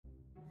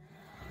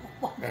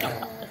Get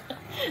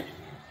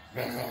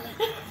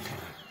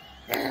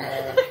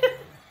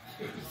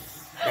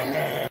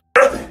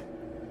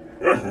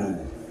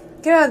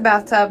out of the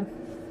bathtub.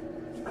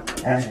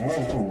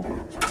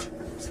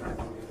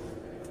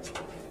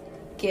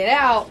 Get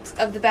out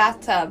of the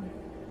bathtub.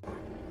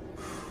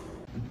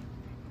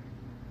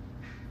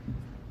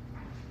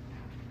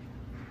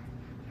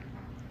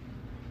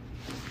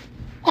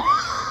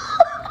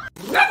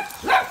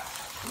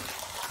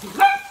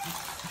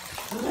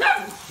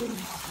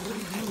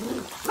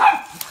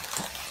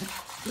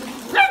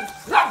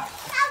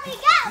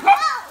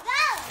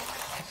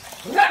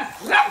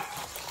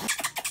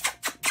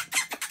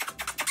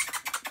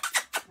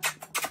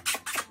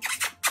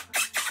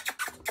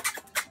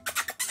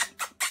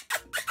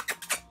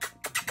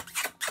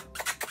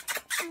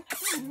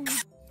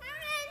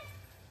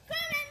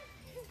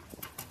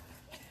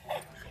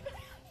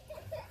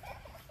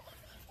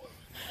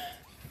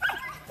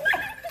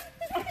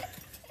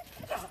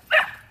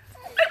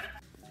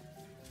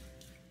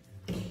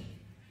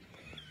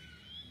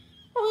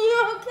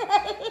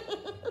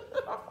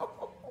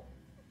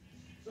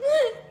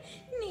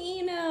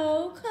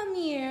 Nino, come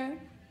here.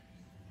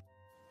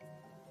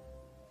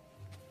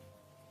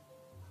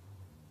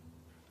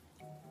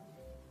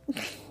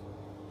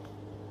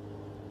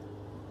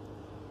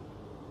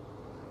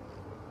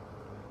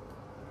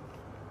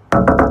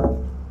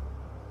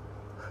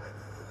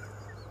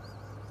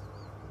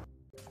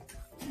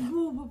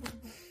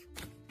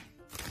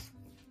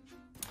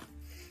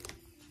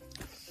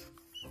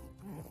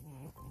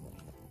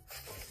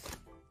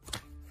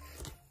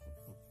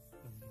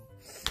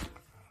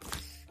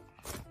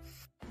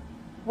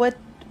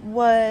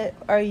 What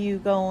are you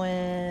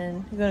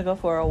going? You're gonna go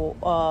for a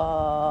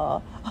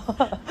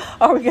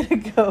are we gonna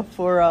go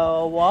for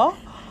a walk?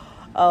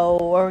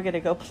 Oh, are we gonna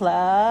go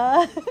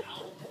play?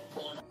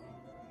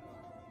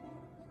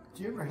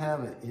 Do you ever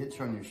have an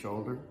itch on your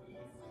shoulder?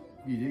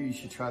 If you do, you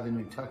should try the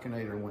new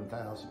Tuckinator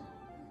 1000.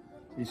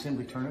 You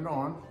simply turn it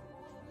on,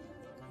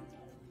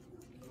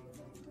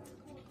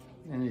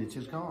 and the itch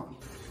is gone.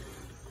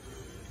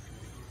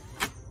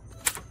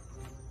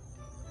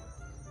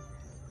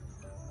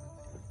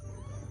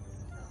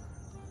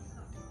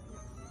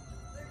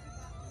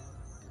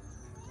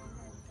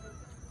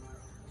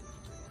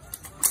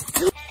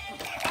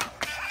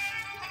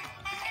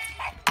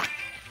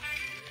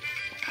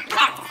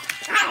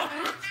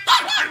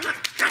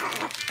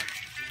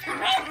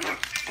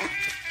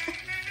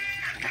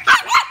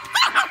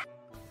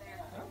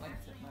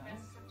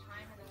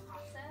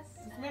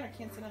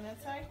 Can't sit on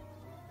that side.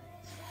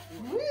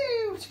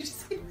 Woo! Did you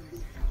see?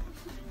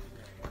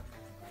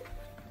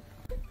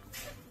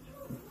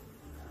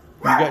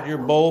 You got your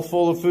bowl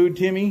full of food,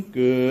 Timmy?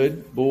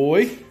 Good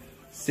boy.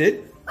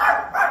 Sit.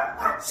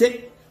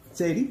 Sit.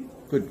 Sadie.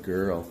 Good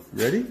girl.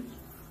 Ready?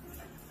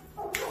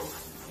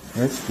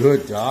 That's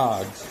good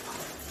dogs.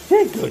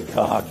 Hey, good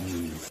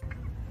doggies.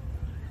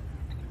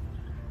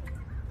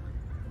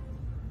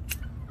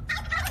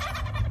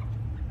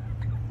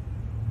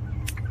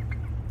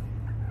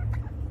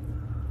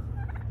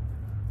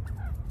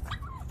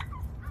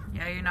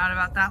 Yeah, you're not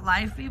about that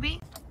life,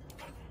 Phoebe?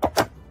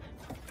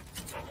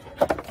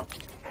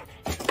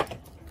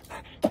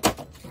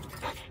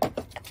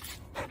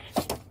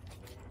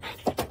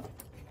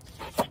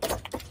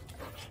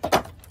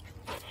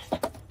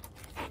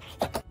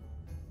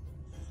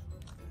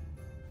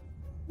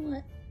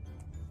 What?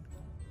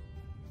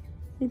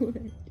 What?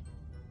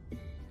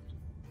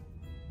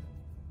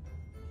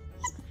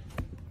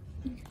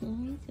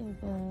 He's so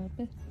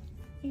Bob.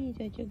 He's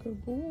such a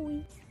good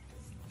boy.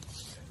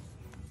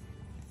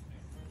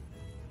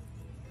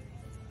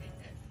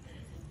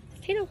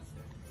 Tito.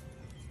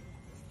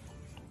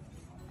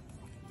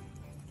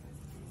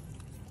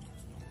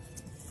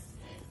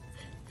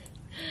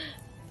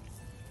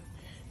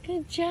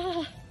 Good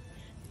job.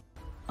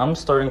 I'm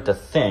starting to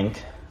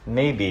think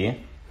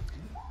maybe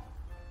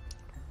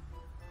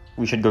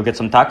we should go get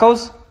some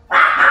tacos?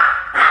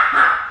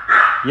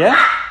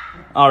 Yeah?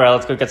 Alright,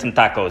 let's go get some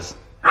tacos.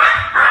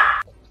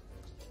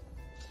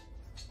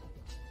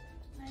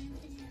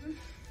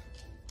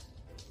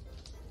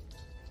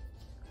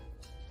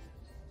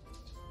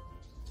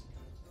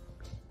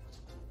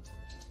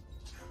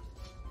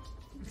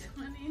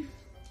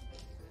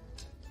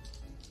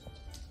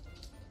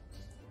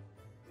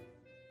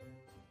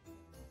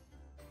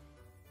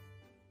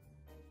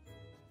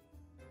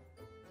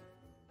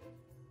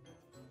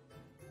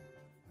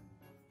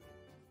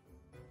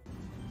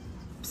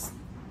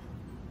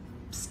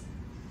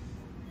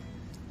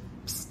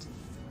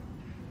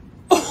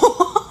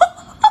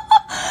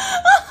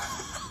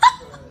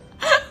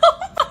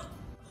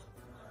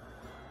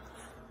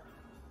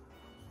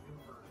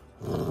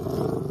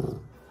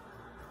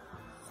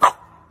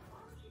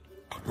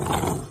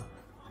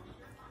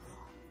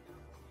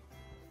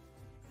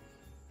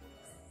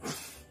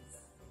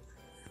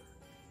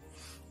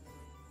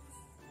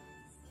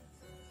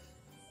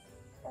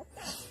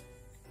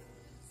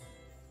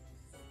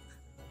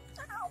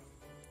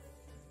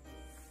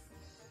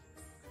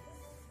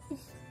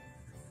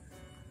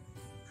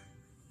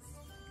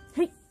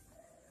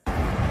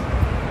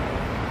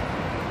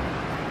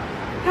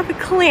 Have a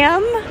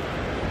clam?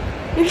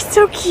 You're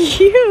so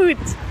cute.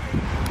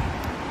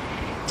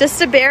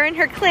 Just a bear and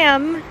her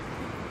clam.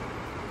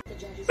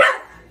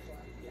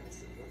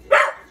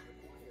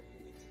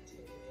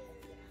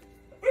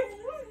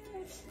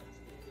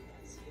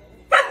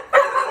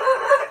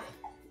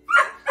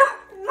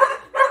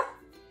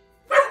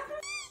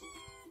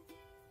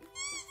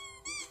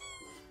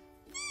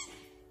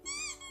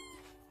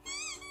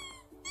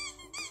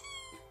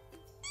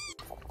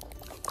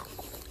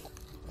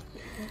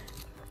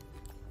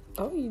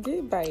 Oh, you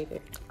did bite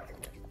it.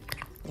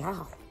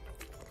 Wow.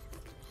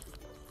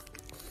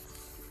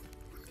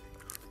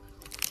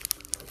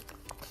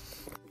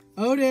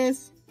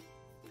 Otis.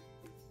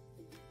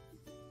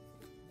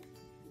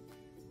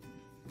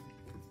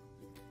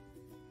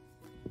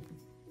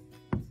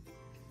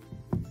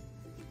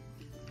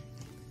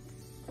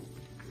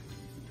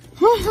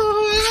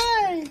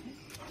 Hi!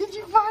 Did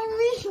you find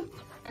me?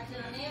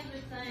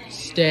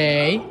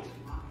 Stay.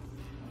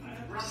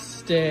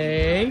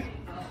 Stay.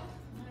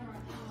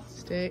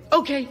 Stay.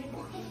 Okay.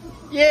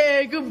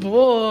 Yeah, good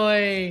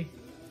boy.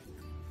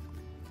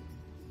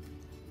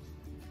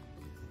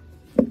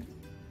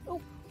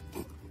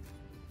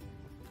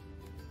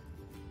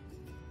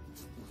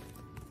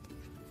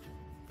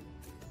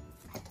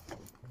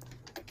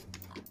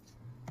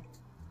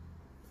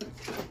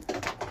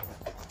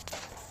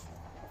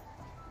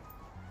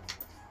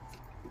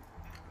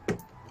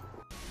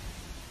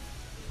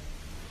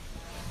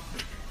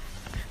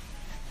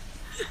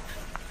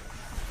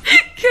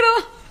 Get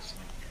off!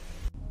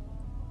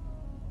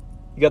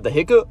 You got the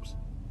hiccups?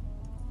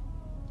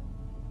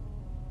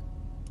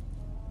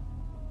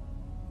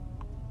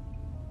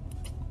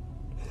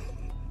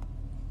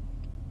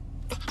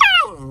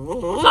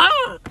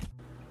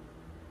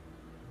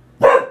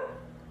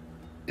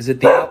 Is it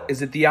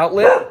the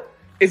outlet?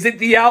 Is it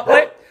the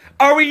outlet?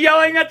 Are we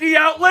yelling at the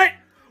outlet?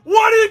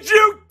 What did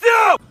you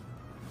do?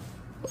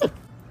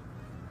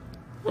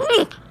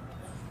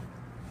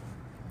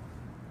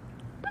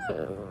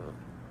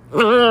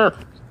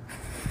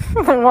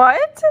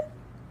 What?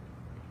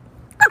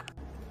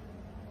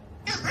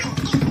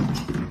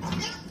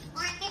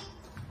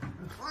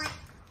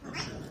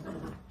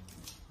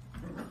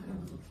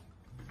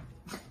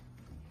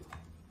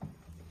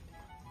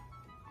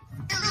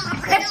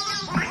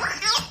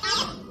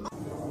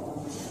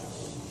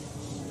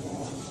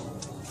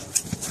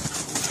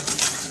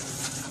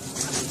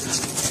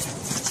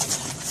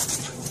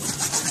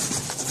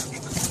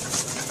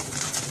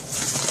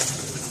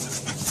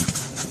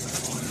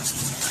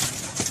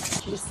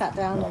 She just sat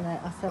down on it.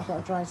 I said I've got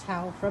a dry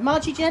towel for her.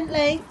 Margie,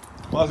 gently.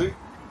 Margie,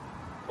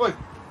 wait.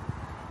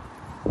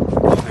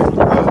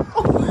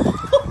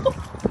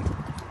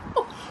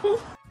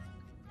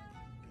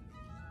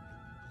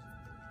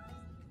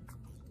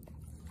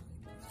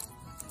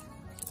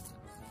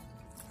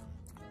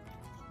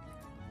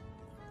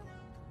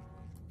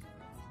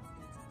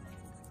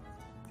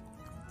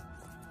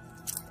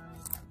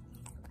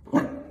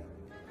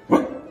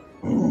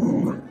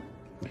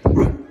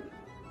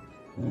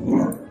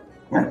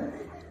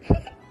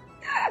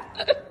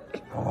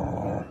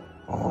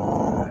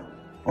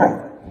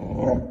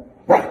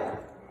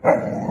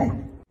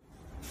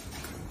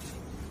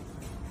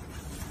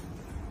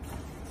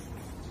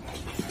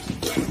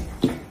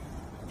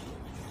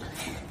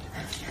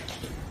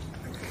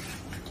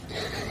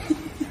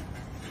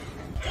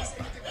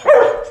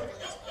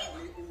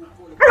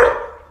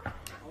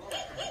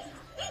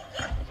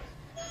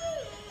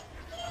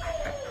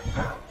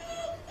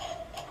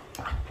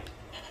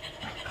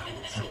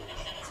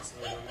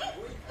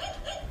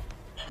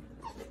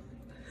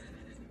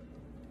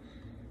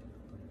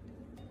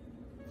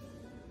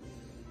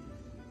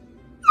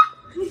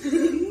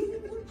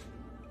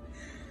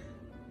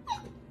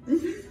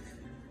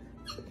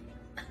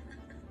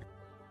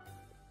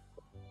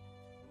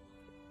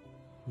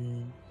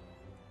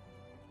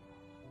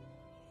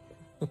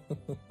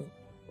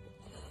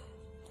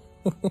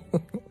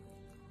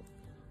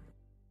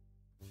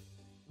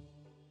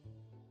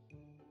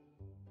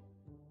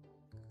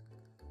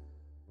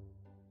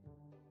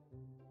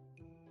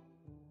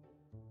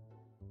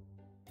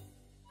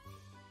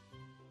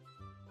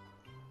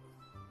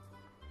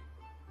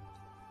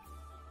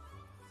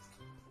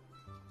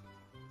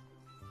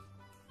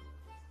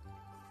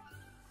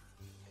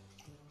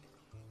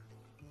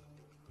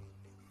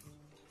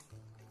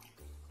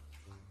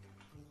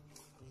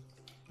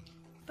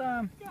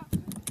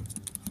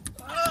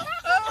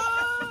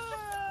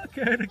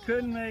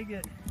 Couldn't make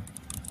it.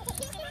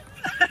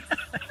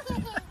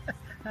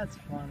 That's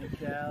funny,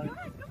 Callie.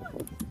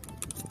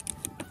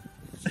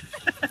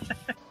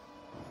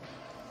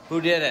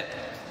 Who did it?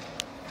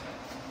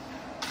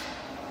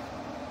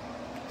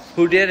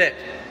 Who did it?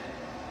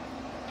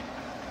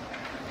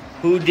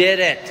 Who did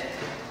it?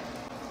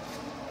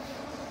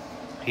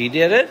 He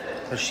did it?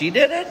 Or she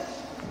did it?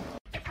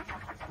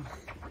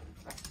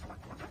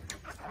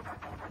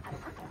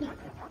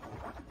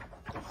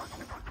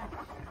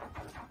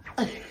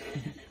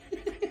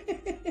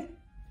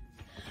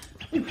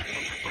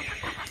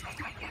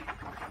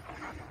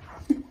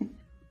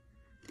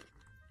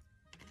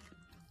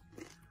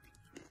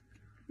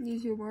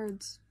 Use your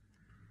words.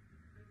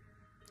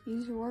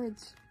 Use your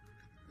words.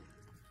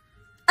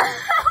 Oh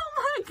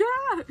my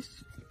gosh!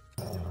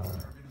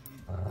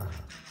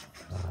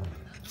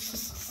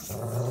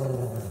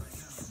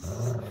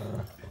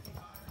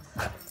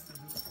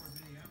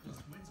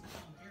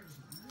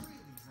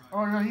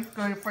 Oh no, he's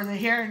going for the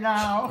hair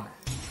now.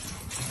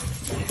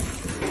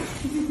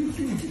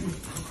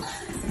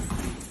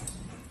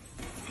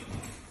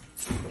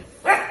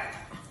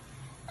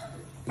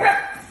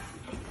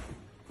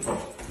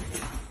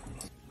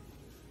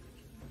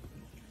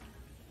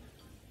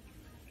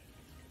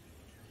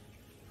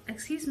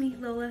 Excuse me,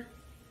 Lola.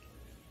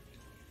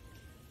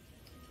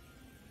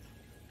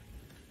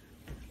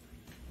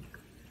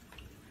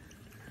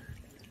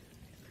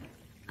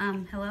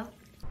 Hello?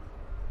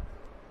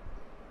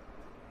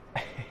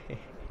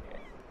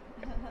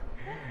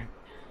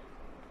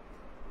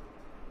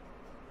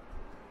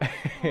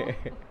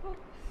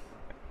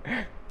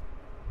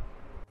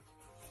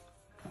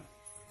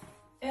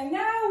 And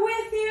now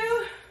with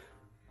you,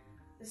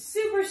 the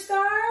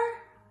superstar,